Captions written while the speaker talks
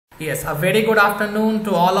Yes, a very good afternoon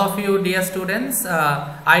to all of you dear students.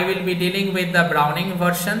 I will be dealing with the Browning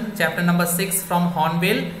version, chapter number 6 from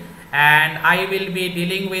Hornbill, and I will be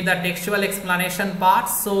dealing with the textual explanation part.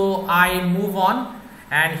 So I move on,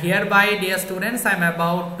 and hereby dear students, I am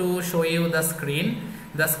about to show you the screen.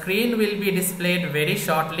 The screen will be displayed very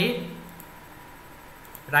shortly,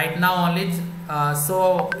 right now only,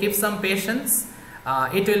 so keep some patience.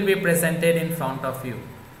 It will be presented in front of you.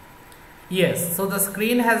 Yes, so the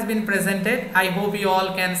screen has been presented. I hope you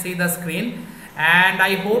all can see the screen, and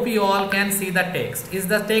I hope you all can see the text. Is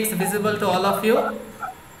the text visible to all of you?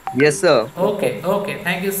 Yes, sir. Okay.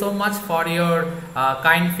 Thank you so much for your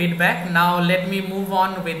kind feedback. Now let me move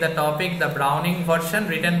on with the topic, the Browning version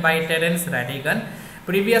written by Terence Radigan.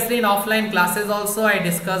 Previously in offline classes also I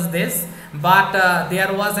discussed this, but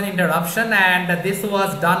there was an interruption and this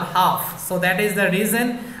was done half. So that is the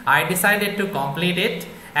reason I decided to complete it.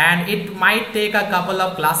 And it might take a couple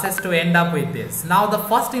of classes to end up with this. Now the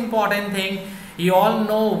first important thing, you all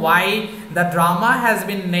know why the drama has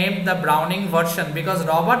been named the Browning version, because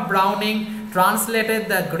Robert Browning translated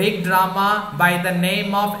the Greek drama by the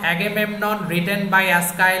name of Agamemnon, written by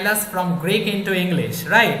Aeschylus from Greek into English,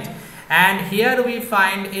 right? And here we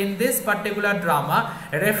find in this particular drama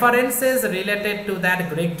references related to that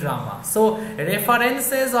Greek drama. So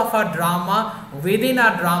references of a drama within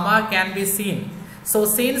a drama can be seen. So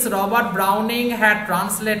since Robert Browning had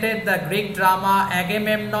translated the Greek drama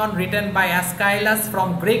Agamemnon written by Aeschylus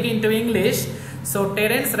from Greek into English, so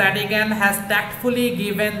Terence Radigan has tactfully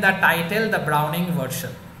given the title the Browning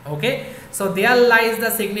version. Okay, so there lies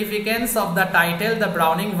the significance of the title the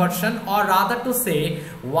Browning version, or rather to say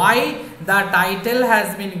why the title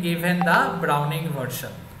has been given the Browning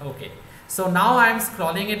version. Okay. So now I am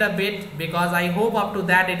scrolling it a bit because I hope up to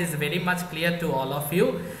that it is very much clear to all of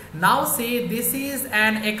you. Now see, this is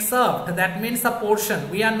an excerpt, that means a portion.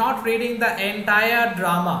 We are not reading the entire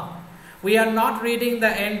drama. We are not reading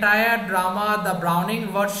the entire drama, the Browning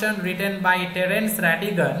version written by Terence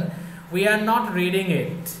Radigan. We are not reading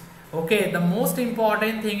it. Okay, the most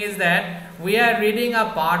important thing is that we are reading a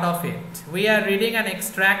part of it. We are reading an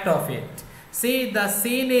extract of it. See, the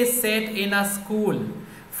scene is set in a school.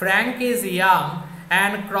 Frank is young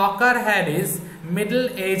and Crocker Harris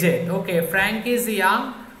middle-aged. Okay, Frank is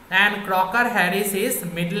young and Crocker Harris is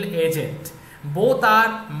middle-aged. Both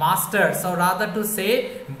are masters, or rather to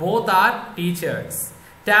say both are teachers.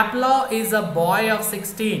 Taplow is a boy of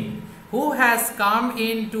 16 who has come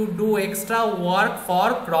in to do extra work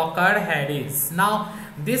for Crocker Harris. Now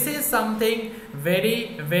this is something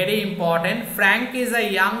very important. Frank is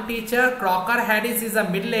a young teacher, Crocker Harris is a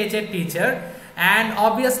middle-aged teacher. And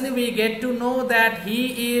obviously we get to know that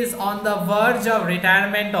he is on the verge of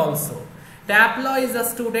retirement also. Taplow is a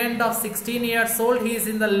student of 16 years old. He is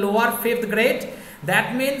in the lower 5th grade.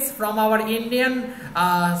 That means from our Indian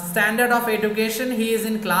standard of education, he is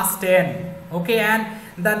in class 10. Okay, and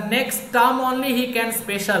the next term only he can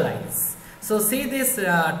specialize. So see this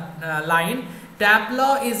line.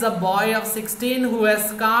 Taplow is a boy of 16 who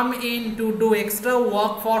has come in to do extra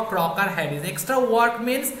work for Crocker Harris. Extra work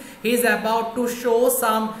means he is about to show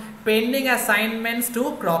some pending assignments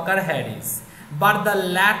to Crocker Harris. But the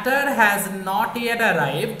latter has not yet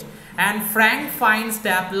arrived and Frank finds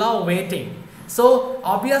Taplow waiting. So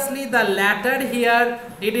obviously the latter here,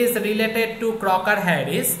 it is related to Crocker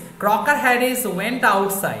Harris. Crocker Harris went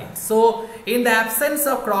outside. So in the absence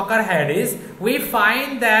of Crocker Harris, we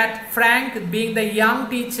find that Frank, being the young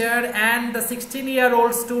teacher, and the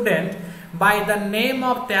 16-year-old student by the name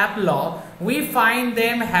of Taplow, we find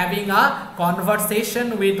them having a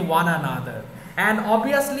conversation with one another. And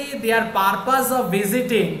obviously their purpose of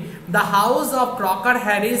visiting the house of Crocker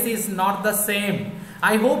Harris is not the same.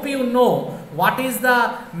 I hope you know what is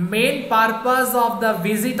the main purpose of the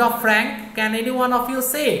visit of Frank. Can any one of you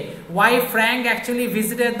say why Frank actually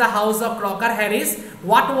visited the house of Crocker Harris?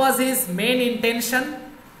 What was his main intention?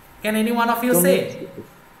 Can any one of you say?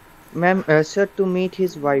 Ma'am, sir, to meet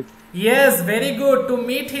his wife. Yes, very good. To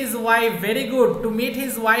meet his wife, very good. To meet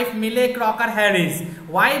his wife, Millie Crocker Harris.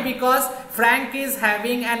 Why? Because Frank is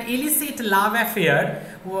having an illicit love affair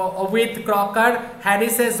with Crocker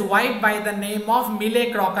Harris's wife by the name of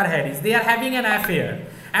Millie Crocker Harris. They are having an affair.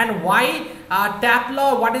 And why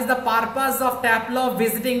Taplow, what is the purpose of Taplow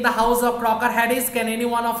visiting the house of Crocker Harris? Can any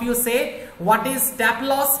one of you say what is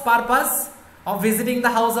Taplow's purpose of visiting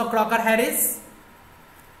the house of Crocker Harris?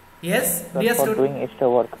 Yes, yes, for doing extra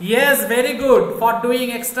work. Yes, very good, for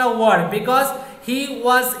doing extra work, because he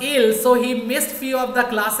was ill, so he missed few of the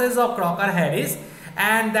classes of Crocker Harris,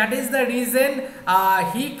 and that is the reason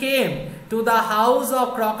he came to the house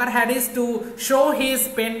of Crocker Harris to show his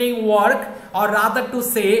pending work, or rather to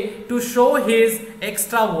say to show his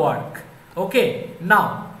extra work. Okay,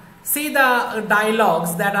 now see the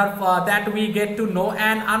dialogues that are that we get to know.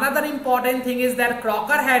 And another important thing is that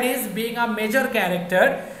Crocker Harris being a major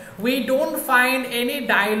character, we don't find any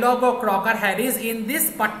dialogue of Crocker Harris in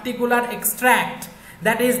this particular extract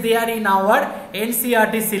that is there in our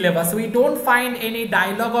NCERT syllabus. We don't find any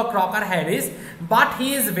dialogue of Crocker Harris, but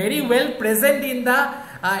he is very well present in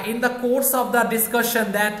the course of the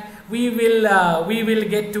discussion that we will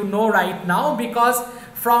get to know right now, because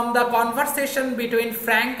from the conversation between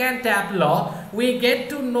Frank and Taplow, we get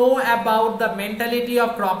to know about the mentality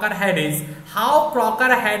of Crocker Harris, how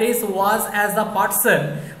Crocker Harris was as a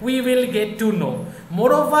person, we will get to know.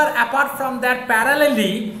 Moreover, apart from that,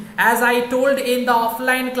 parallelly, as I told in the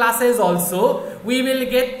offline classes also, we will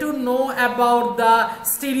get to know about the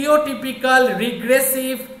stereotypical,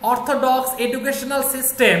 regressive, orthodox educational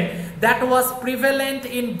system that was prevalent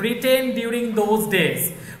in Britain during those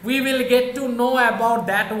days. We will get to know about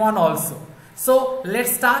that one also. So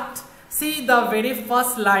let's start. See the very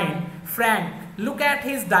first line. Frank, look at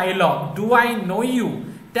his dialogue. Do I know you?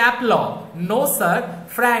 Taplow, no sir.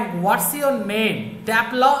 Frank, what's your name?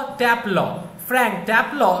 Taplow, Taplow. Frank,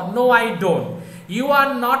 Taplow, no I don't. You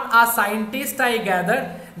are not a scientist, I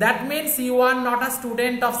gather. That means you are not a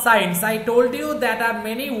student of science. I told you that are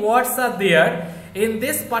many words are there in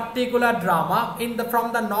this particular drama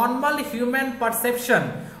from the normal human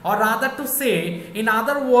perception, or rather to say, in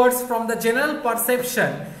other words, from the general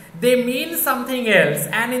perception, they mean something else,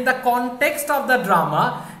 and in the context of the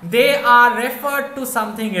drama they are referred to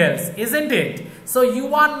something else, isn't it? So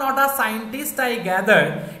you are not a scientist, I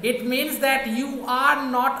gather. It means that you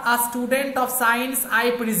are not a student of science,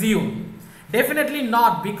 I presume. Definitely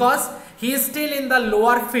not, because he is still in the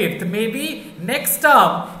lower fifth. Maybe next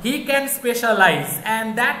term he can specialize,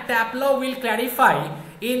 and that Taplow will clarify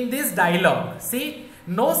in this dialogue. See,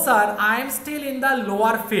 no sir, I am still in the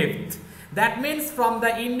lower fifth. That means from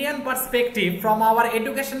the Indian perspective, from our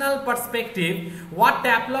educational perspective, what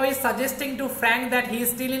Taplow is suggesting to Frank that he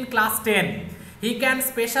is still in class 10. He can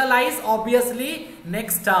specialize obviously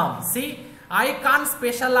next term. See, I can't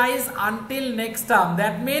specialize until next term.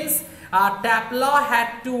 That means Taplow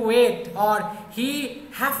had to wait, or he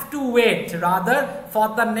have to wait rather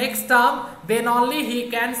for the next term, then only he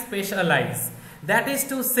can specialize. That is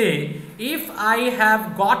to say, if I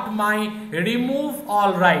have got my remove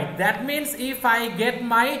all right, that means if I get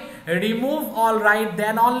my remove all right,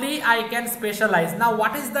 then only I can specialize. Now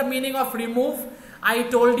what is the meaning of remove? I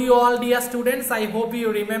told you all, dear students, I hope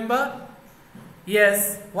you remember.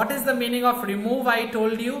 Yes, what is the meaning of remove? I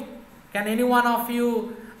told you. Can any one of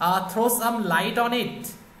you throw some light on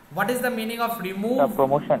it? What is the meaning of remove?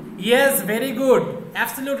 Promotion. Yes, very good.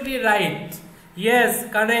 Absolutely right. Yes,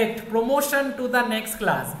 correct. Promotion to the next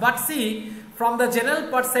class. But see, from the general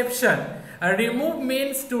perception, remove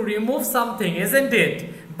means to remove something, isn't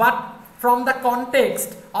it? But from the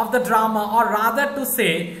context of the drama, or rather to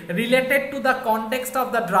say, related to the context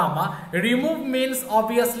of the drama, remove means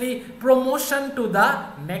obviously promotion to the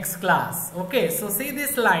next class. Okay, so see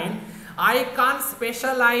this line. I can't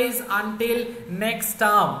specialize until next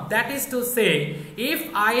term. That is to say, if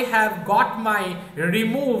I have got my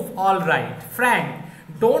remove all right. Frank,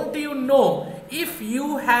 don't you know if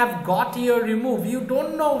you have got your remove? You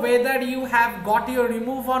don't know whether you have got your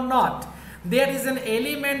remove or not. There is an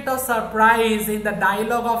element of surprise in the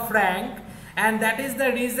dialogue of Frank, and that is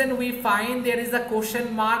the reason we find there is a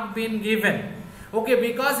question mark being given. Okay,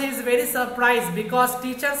 because he is very surprised, because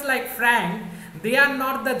teachers like Frank, they are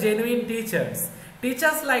not the genuine teachers.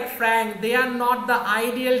 Teachers like Frank, they are not the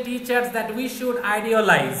ideal teachers that we should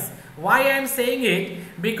idealize. Why I am saying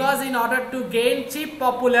it? Because in order to gain cheap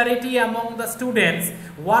popularity among the students,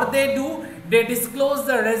 what they do? They disclose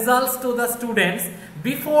the results to the students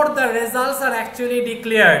before the results are actually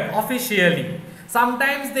declared officially.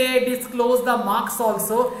 Sometimes they disclose the marks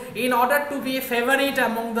also in order to be a favorite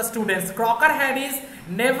among the students. Crocker Harris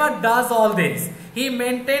never does all this. He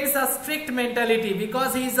maintains a strict mentality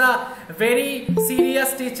because he is a very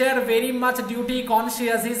serious teacher, very much duty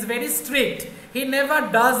conscious. He is very strict. He never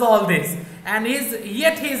does all this, and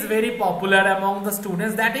yet he is very popular among the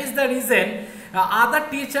students. That is the reason other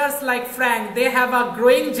teachers like Frank, they have a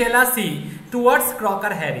growing jealousy towards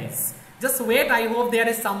Crocker Harris. Just wait, I hope there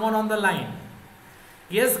is someone on the line.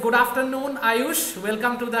 Yes, good afternoon Ayush,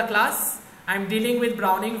 welcome to the class. I am dealing with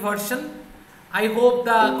Browning version. I hope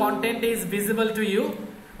the content is visible to you.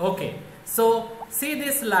 Okay, so see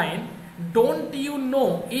this line. Don't you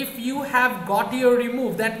know if you have got your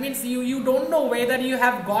remove? That means you don't know whether you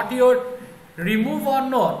have got your remove or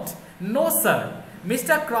not. No sir,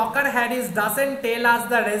 Mr. Crocker Harris doesn't tell us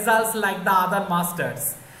the results like the other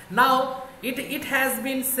masters. Now it has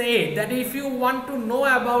been said that if you want to know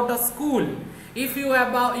about a school, if you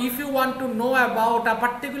want to know about a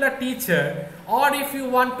particular teacher, or if you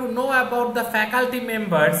want to know about the faculty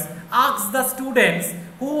members, ask the students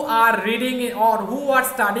who are reading or who are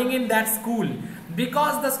studying in that school,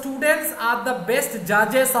 because the students are the best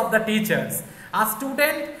judges of the teachers. A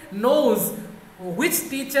student knows which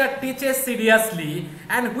teacher teaches seriously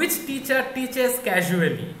and which teacher teaches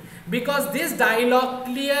casually, because this dialogue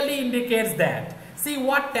clearly indicates that. See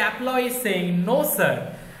what Taplow is saying. No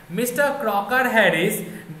sir, Mr. Crocker Harris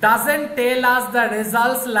doesn't tell us the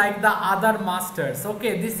results like the other masters.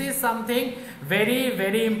 Okay, this is something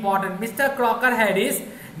very important. Mr. Crocker Harris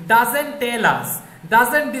doesn't tell us,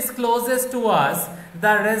 doesn't discloses to us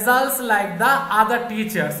the results like the other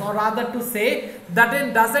teachers, or rather to say that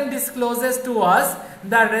it doesn't discloses to us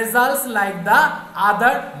the results like the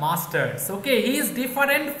other masters. Okay, he is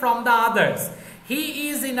different from the others. He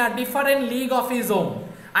is in a different league of his own.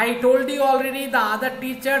 I told you already the other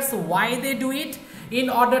teachers why they do it. In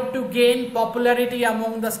order to gain popularity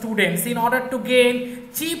among the students, in order to gain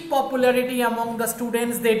cheap popularity among the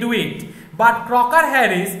students, they do it. But Crocker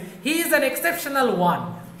Harris, he is an exceptional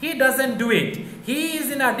one. He doesn't do it. He is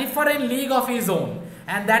in a different league of his own.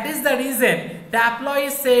 And that is the reason Taplow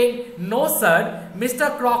is saying, no sir,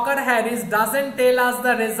 Mr. Crocker Harris doesn't tell us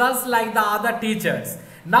the results like the other teachers.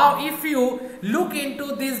 Now if you look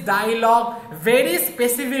into this dialogue very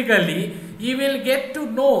specifically, you will get to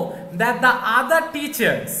know that the other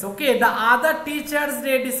teachers, okay, the other teachers,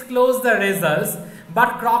 they disclose the results,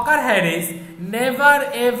 but Crocker Harris never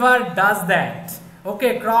ever does that.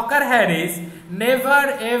 Okay, Crocker Harris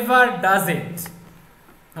never ever does it.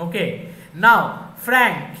 Okay, now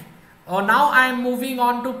Frank, now I am moving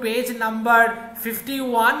on to page number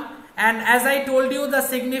 51, and as I told you the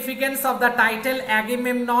significance of the title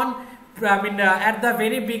Agamemnon, at the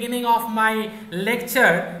very beginning of my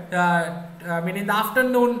lecture, in the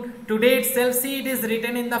afternoon today itself, see it is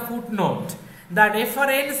written in the footnote, the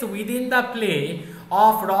reference within the play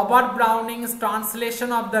of Robert Browning's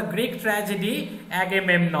translation of the Greek tragedy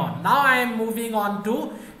Agamemnon. Now I am moving on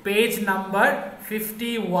to page number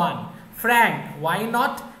 51. Frank, why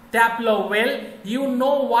not? Taplow, well, you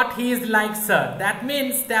know what he is like, sir. That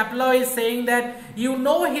means Taplow is saying that you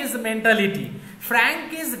know his mentality.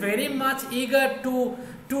 Frank is very much eager to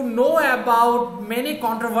know about many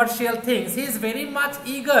controversial things. He is very much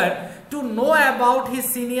eager to know about his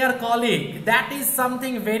senior colleague. That is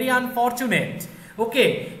something very unfortunate.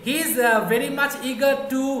 Okay, he is very much eager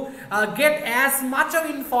to get as much of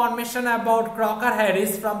information about Crocker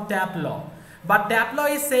Harris from Taplow. But Taplow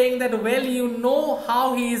is saying that, well, you know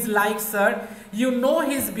how he is like, sir. You know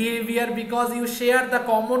his behavior because you share the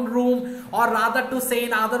common room, or rather to say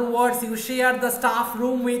in other words, you share the staff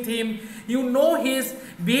room with him. You know his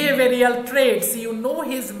behavioral traits. You know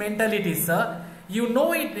his mentality, sir. You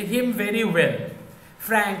know him very well.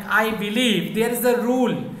 Frank, I believe there is a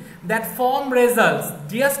rule that form results.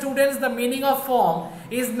 Dear students, the meaning of form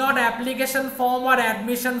is not application form or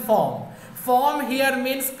admission form. Form here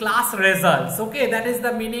means class results. Okay, that is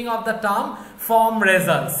the meaning of the term form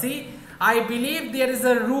results. See, I believe there is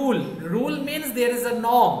a rule. Rule means there is a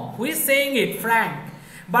norm. Who is saying it? Frank.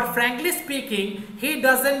 But frankly speaking, he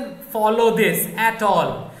doesn't follow this at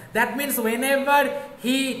all. That means whenever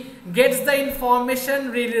he gets the information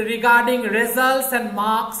regarding results and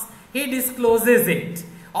marks, he discloses it.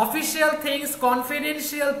 Official things,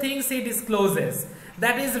 confidential things he discloses.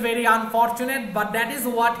 That is very unfortunate, but that is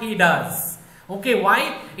what he does. Okay,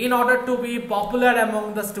 why? In order to be popular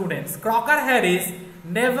among the students. Crocker Harris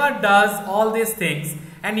never does all these things,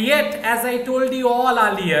 and yet, as I told you all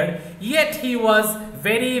earlier, yet he was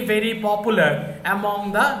very popular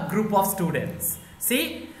among the group of students.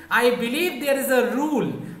 See, I believe there is a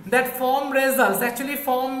rule that form results, actually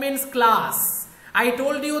form means class. I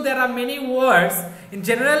told you there are many words in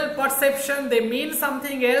general perception, they mean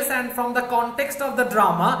something else, and from the context of the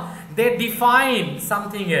drama they define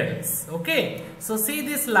something else. Okay, so see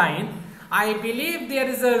this line, I believe there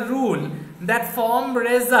is a rule that form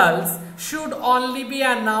results should only be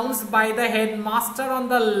announced by the headmaster on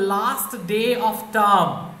the last day of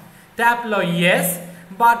term. Taplow, yes,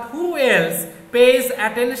 but who else pays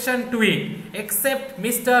attention to it except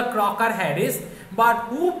Mr. Crocker Harris? But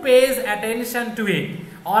who pays attention to it?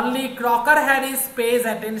 Only Crocker Harris pays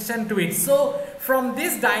attention to it. So from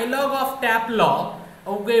this dialogue of Taplow,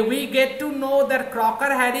 okay, we get to know that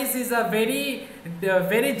Crocker Harris is a very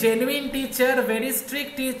genuine teacher, very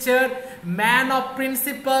strict teacher, man of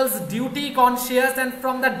principles, duty conscious, and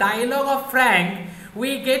from the dialogue of Frank,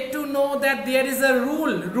 we get to know that there is a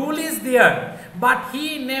rule is there, but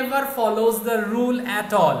he never follows the rule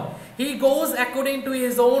at all. He goes according to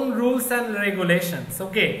his own rules and regulations.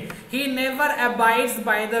 Okay, he never abides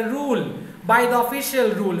by the rule, by the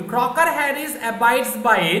official rule. Crocker Harris abides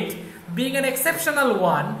by it, being an exceptional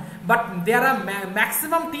one, but there are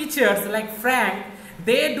maximum teachers like Frank,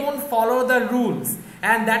 they don't follow the rules,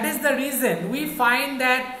 and that is the reason we find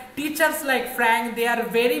that teachers like Frank, they are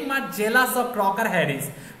very much jealous of Crocker Harris.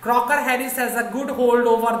 Crocker Harris has a good hold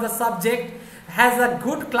over the subject, has a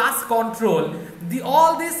good class control.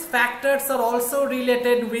 All these factors are also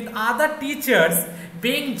related with other teachers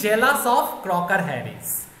being jealous of Crocker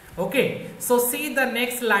Harris. Okay, so see the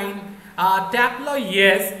next line. Taplow,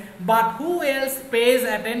 yes, but who else pays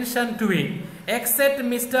attention to it except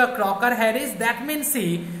Mr. Crocker Harris? That means,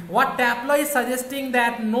 see, what Taplow is suggesting,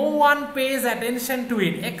 that no one pays attention to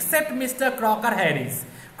it except Mr. Crocker Harris.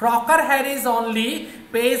 Crocker Harris only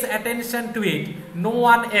pays attention to it, no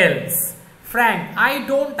one else. Frank, I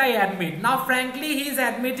admit. Now frankly he is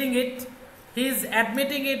admitting it. He is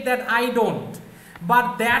admitting it that I don't.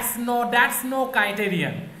 But that's no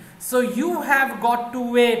criterion. So you have got to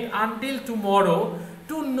wait until tomorrow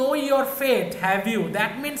to know your fate, have you?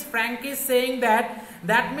 That means Frank is saying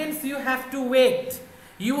that means you have to wait.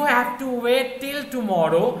 You have to wait till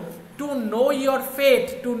tomorrow to know your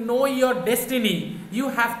fate, to know your destiny. You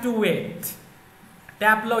have to wait.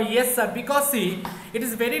 Taplow, yes sir, because see, it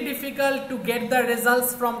is very difficult to get the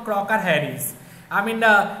results from Crocker Harris. I mean,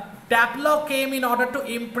 Taplow came in order to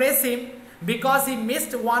impress him because he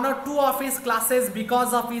missed 1 or 2 of his classes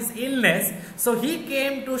because of his illness. So he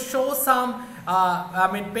came to show some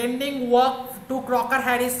pending work to Crocker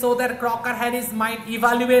Harris so that Crocker Harris might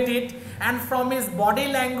evaluate it, and from his body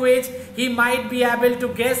language he might be able to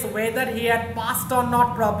guess whether he had passed or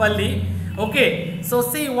not properly. Okay, so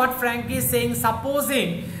see what Frank is saying.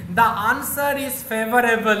 Supposing the answer is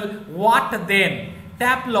favorable, what then?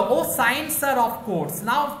 Taplow, oh science sir, of course.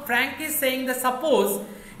 Now Frank is saying that suppose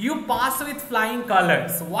you pass with flying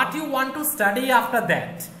colors, what you want to study after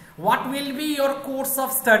that? What will be your course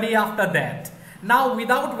of study after that? Now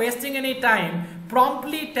without wasting any time,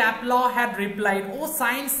 promptly Taplow had replied, oh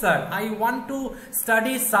science sir, I want to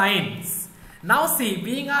study science. Now see,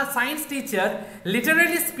 being a science teacher,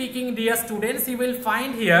 literally speaking dear students, you will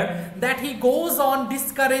find here that he goes on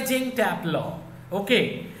discouraging Taplow.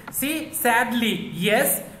 Okay, see, sadly,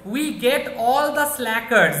 yes, we get all the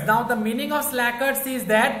slackers. Now the meaning of slackers is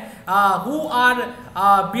that who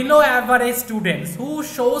are below average students, who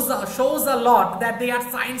shows a lot that they are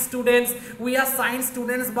science students, we are science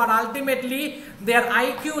students, but ultimately their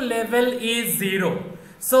IQ level is 0.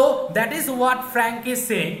 So that is what Frank is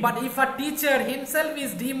saying. But if a teacher himself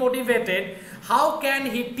is demotivated, how can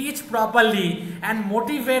he teach properly and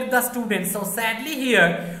motivate the students? So sadly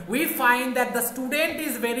here we find that the student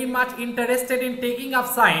is very much interested in taking up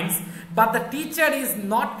science, but the teacher is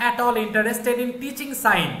not at all interested in teaching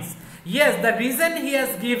science. Yes, the reason he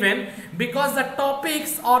has given, because the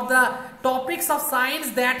topics of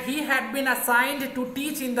science that he had been assigned to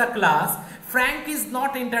teach in the class, Frank is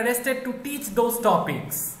not interested to teach those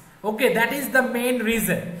topics. Okay, that is the main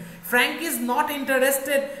reason. Frank is not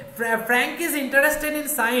interested, Frank is interested in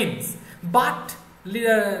science, but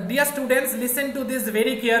dear students, listen to this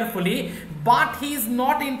very carefully, but he is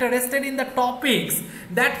not interested in the topics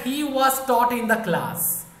that he was taught in the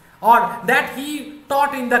class, or that he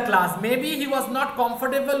taught in the class. Maybe he was not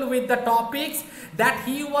comfortable with the topics that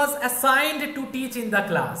he was assigned to teach in the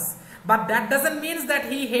class, but that doesn't mean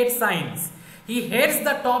that he hates science. He hates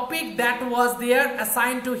the topic that was there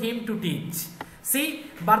assigned to him to teach. See,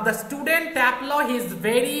 but the student Taplow, he is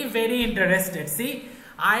very, very interested. See,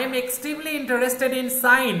 I am extremely interested in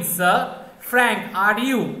science, sir. Frank, are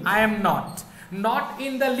you? I am not. Not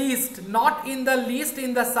in the least. Not in the least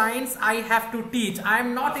in the science I have to teach. I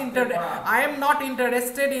am not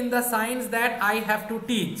interested in the science that I have to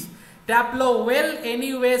teach. Taplow, well,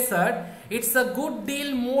 anyway, sir, it's a good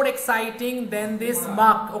deal more exciting than this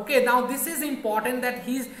mark. Okay, now this is important that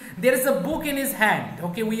there is a book in his hand.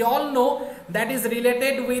 Okay, we all know that is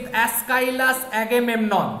related with Aeschylus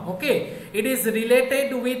Agamemnon. Okay, it is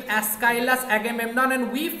related with Aeschylus Agamemnon,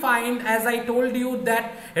 and we find, as I told you,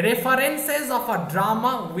 that references of a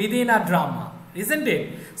drama within a drama, isn't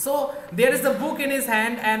it? So there is a book in his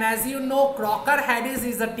hand, and as you know, Crocker Harris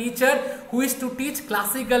is a teacher who is to teach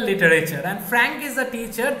classical literature, and Frank is a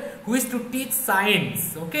teacher who is to teach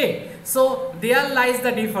science. Okay, so there lies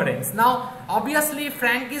the difference. Now obviously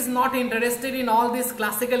Frank is not interested in all this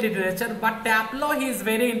classical literature, but Taplow, he is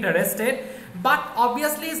very interested, but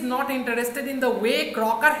obviously is not interested in the way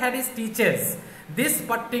Crocker Harris teaches. this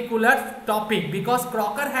particular topic, because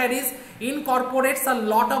Crocker Harris incorporates a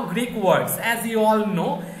lot of Greek words, as you all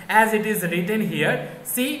know, as it is written here.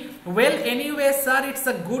 See, well, anyway, sir, it's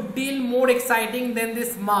a good deal more exciting than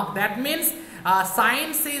this mark. That means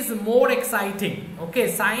science is more exciting.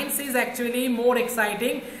 Okay, science is actually more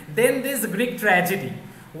exciting than this Greek tragedy.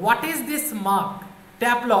 What is this mark?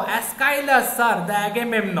 Tableau, Aeschylus, sir, the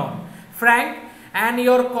Agamemnon. Frank, and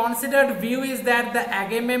your considered view is that the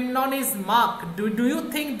Agamemnon is marked. Do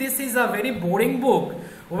you think this is a very boring book?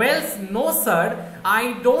 Well, no, sir,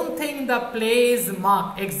 I don't think the play is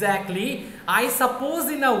marked exactly. I suppose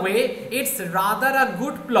in a way it's rather a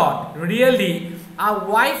good plot, really. A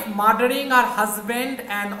wife murdering her husband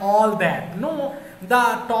and all that. No,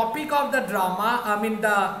 the topic of the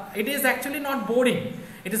drama, it is actually not boring.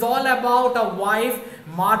 It is all about a wife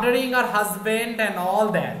murdering her husband and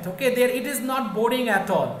all that. Okay, there it is not boring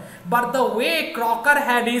at all. But the way Crocker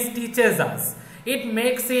Harris teaches us, it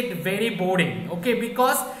makes it very boring. Okay,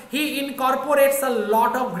 because he incorporates a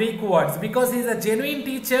lot of Greek words. Because he is a genuine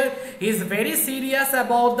teacher, he is very serious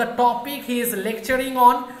about the topic he is lecturing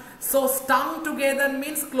on. So strung together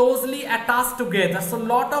means closely attached together. So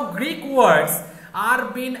lot of Greek words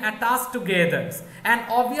are being attached together, and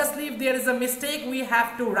obviously if there is a mistake, we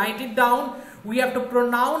have to write it down. We have to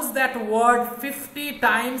pronounce that word 50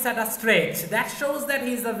 times at a stretch. That shows that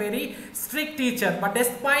he is a very strict teacher. But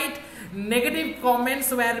despite negative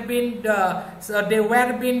comments were being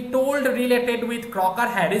told related with Crocker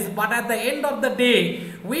Harris, but at the end of the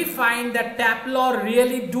day, we find that Tableau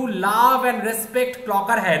really do love and respect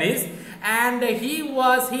Crocker Harris, and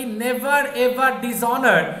he never ever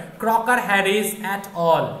dishonored Crocker Harris at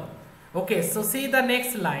all. Okay, so see the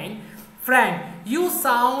next line. Frank, you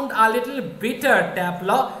sound a little bitter,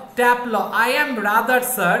 Tableau. Tableau, I am rather,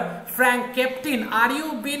 sir. Frank, captain, are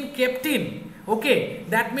you being captain? Okay,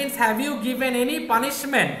 that means have you given any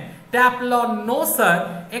punishment? Tableau, no,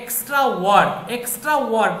 sir. Extra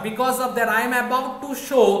work. Because of that, I am about to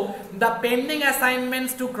show the pending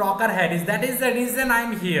assignments to Crocker Harris. That is the reason I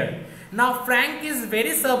am here. Now Frank is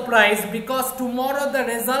very surprised because tomorrow the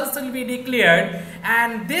results will be declared,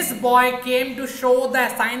 and this boy came to show the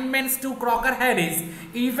assignments to Crocker Harris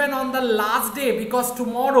even on the last day, because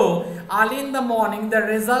tomorrow early in the morning the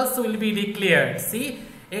results will be declared. See,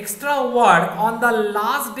 extra work on the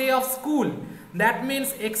last day of school. That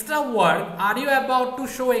means extra work. Are you about to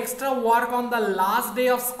show extra work on the last day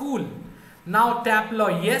of school? Now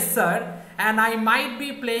Tableau, yes sir. And I might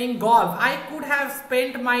be playing golf. I could have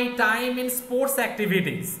spent my time in sports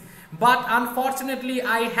activities, but unfortunately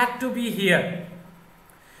I had to be here.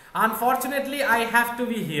 Unfortunately I have to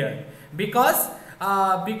be here because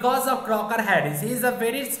of Crocker Harris. He is a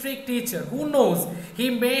very strict teacher. Who knows, he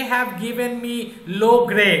may have given me low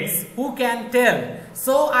grades. Who can tell?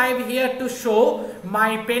 So I am here to show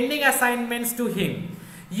my pending assignments to him.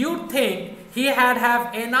 You think he had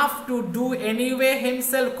have enough to do anyway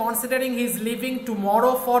himself, considering he is leaving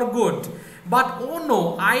tomorrow for good. But oh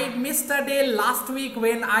no, I missed a day last week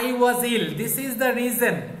when I was ill. This is the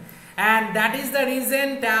reason. And that is the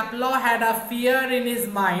reason Tableau had a fear in his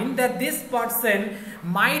mind that this person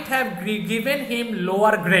might have given him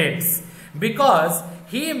lower grades, because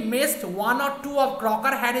he missed one or two of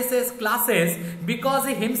Crocker Harris's classes because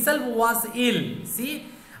he himself was ill. See,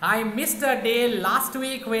 I missed a day last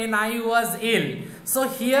week when I was ill. So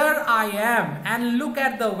here I am, and look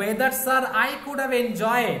at the weather, sir. I could have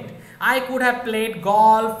enjoyed. I could have played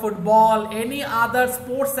golf, football, any other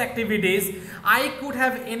sports activities I could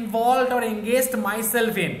have involved or engaged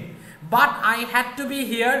myself in. But I had to be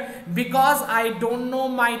here because I don't know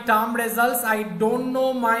my term results. I don't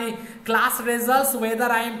know my class results, whether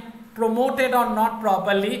I am promoted or not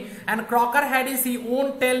properly. And Crocker Harris, he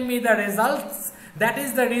won't tell me the results. That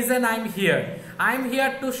is the reason I am here. I am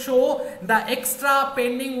here to show the extra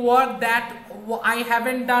pending work that I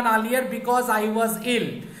haven't done earlier because I was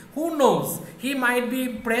ill. Who knows, he might be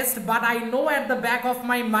impressed, but I know at the back of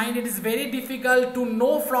my mind it is very difficult to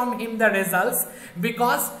know from him the results,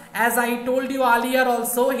 because as I told you earlier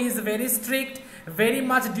also, he is very strict, very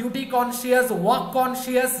much duty conscious, work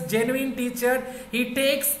conscious, genuine teacher. He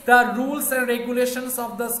takes the rules and regulations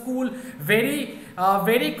of the school very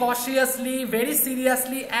cautiously, very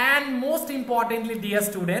seriously, and most importantly, dear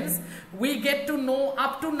students, we get to know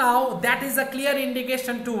up to now, that is a clear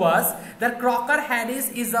indication to us that Crocker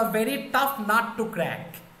Harris is a very tough nut to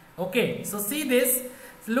crack. Okay, so see this,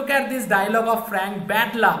 look at this dialogue of Frank.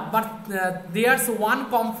 Bad luck, but there's one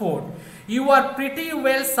comfort. You are pretty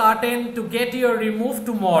well certain to get your remove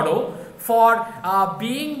tomorrow for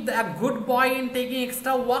being a good boy in taking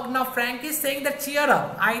extra work. Now Frank is saying that cheer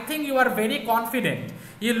up. I think you are very confident.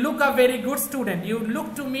 You look a very good student. You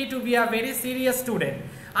look to me to be a very serious student.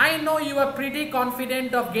 I know you are pretty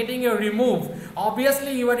confident of getting your remove.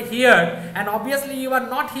 Obviously you are here, and obviously you are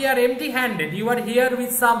not here empty-handed. You are here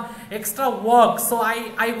with some extra work. So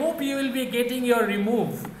I hope you will be getting your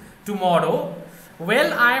remove tomorrow.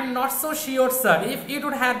 Well, I am not so sure, sir. If it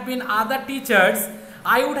would have been other teachers,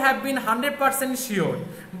 I would have been 100% sure.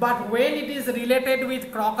 But when it is related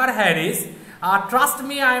with Crocker Harris, trust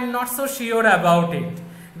me, I am not so sure about it.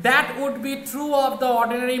 That would be true of the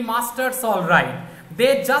ordinary masters, alright.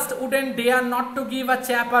 They just wouldn't dare not to give a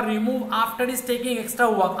chap a remove after he's taking extra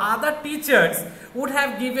work. Other teachers would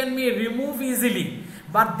have given me remove easily.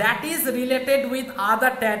 But that is related with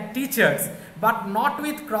other teachers, but not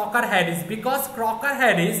with Crocker Harris, because Crocker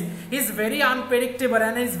Harris is very unpredictable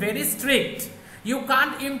and is very strict. You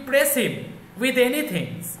can't impress him with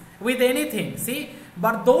anything. See,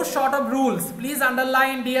 but those sort of rules, please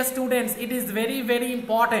underline, dear students, it is very, very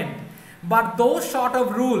important. But those sort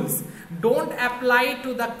of rules don't apply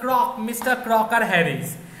to the Mr. Crocker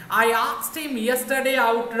Harris. I asked him yesterday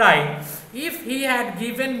outright if he had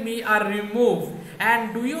given me a remove,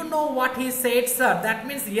 and do you know what he said, sir? That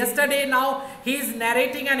means yesterday now he is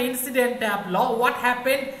narrating an incident, Taplow. What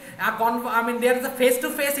happened? There is a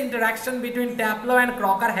face-to-face interaction between Taplow and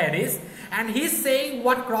Crocker Harris, and he's saying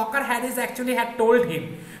what Crocker Harris actually had told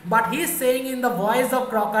him, but he's saying in the voice of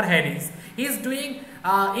Crocker Harris. He's doing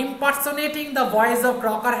impersonating the voice of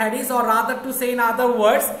Crocker Harris, or rather to say in other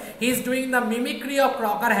words, he's doing the mimicry of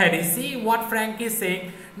Crocker Harris. See what Frank is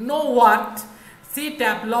saying. Know what? See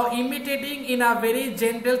Taplow imitating in a very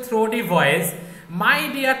gentle throaty voice.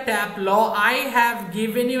 My dear Taplow, I have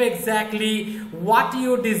given you exactly what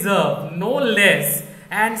you deserve, no less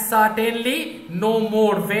and certainly no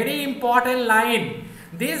more. Very important line.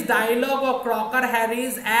 This dialogue of Crocker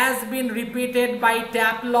Harris has been repeated by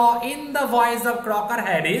Taplow in the voice of Crocker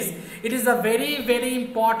Harris. It is a very, very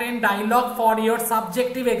important dialogue for your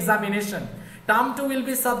subjective examination. Term 2 will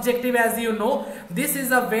be subjective, as you know. This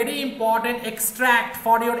is a very important extract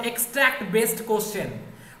for your extract based question.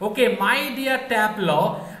 Okay, my dear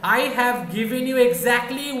Taplow, I have given you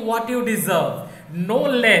exactly what you deserve, no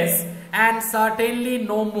less and certainly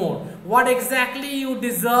no more. What exactly you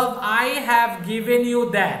deserve, I have given you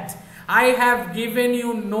that. I have given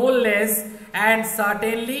you no less and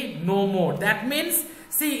certainly no more. That means,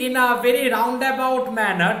 see, in a very roundabout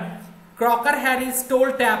manner, Crocker Harris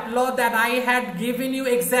told Taplow that I had given you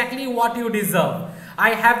exactly what you deserve. I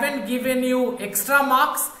haven't given you extra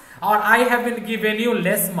marks, or I haven't given you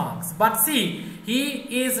less marks. But see,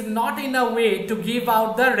 he is not in a way to give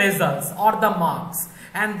out the results or the marks.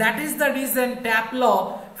 And that is the reason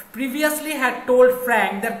Taplow previously had told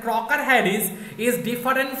Frank that Crocker Harris is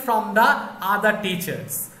different from the other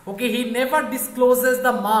teachers. Okay, he never discloses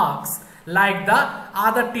the marks like the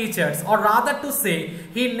other teachers, or rather to say,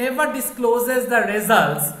 he never discloses the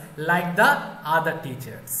results like the other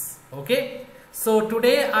teachers. Okay, so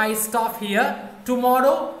today I stop here.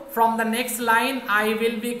 Tomorrow from the next line I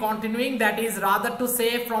will be continuing, that is rather to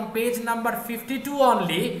say from page number 52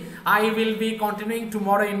 only I will be continuing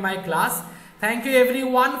tomorrow in my class. Thank you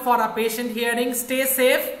everyone for a patient hearing. Stay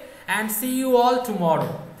safe and see you all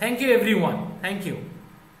tomorrow. Thank you everyone. Thank you.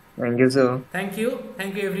 Thank you, sir. Thank you.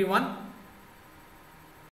 Thank you everyone.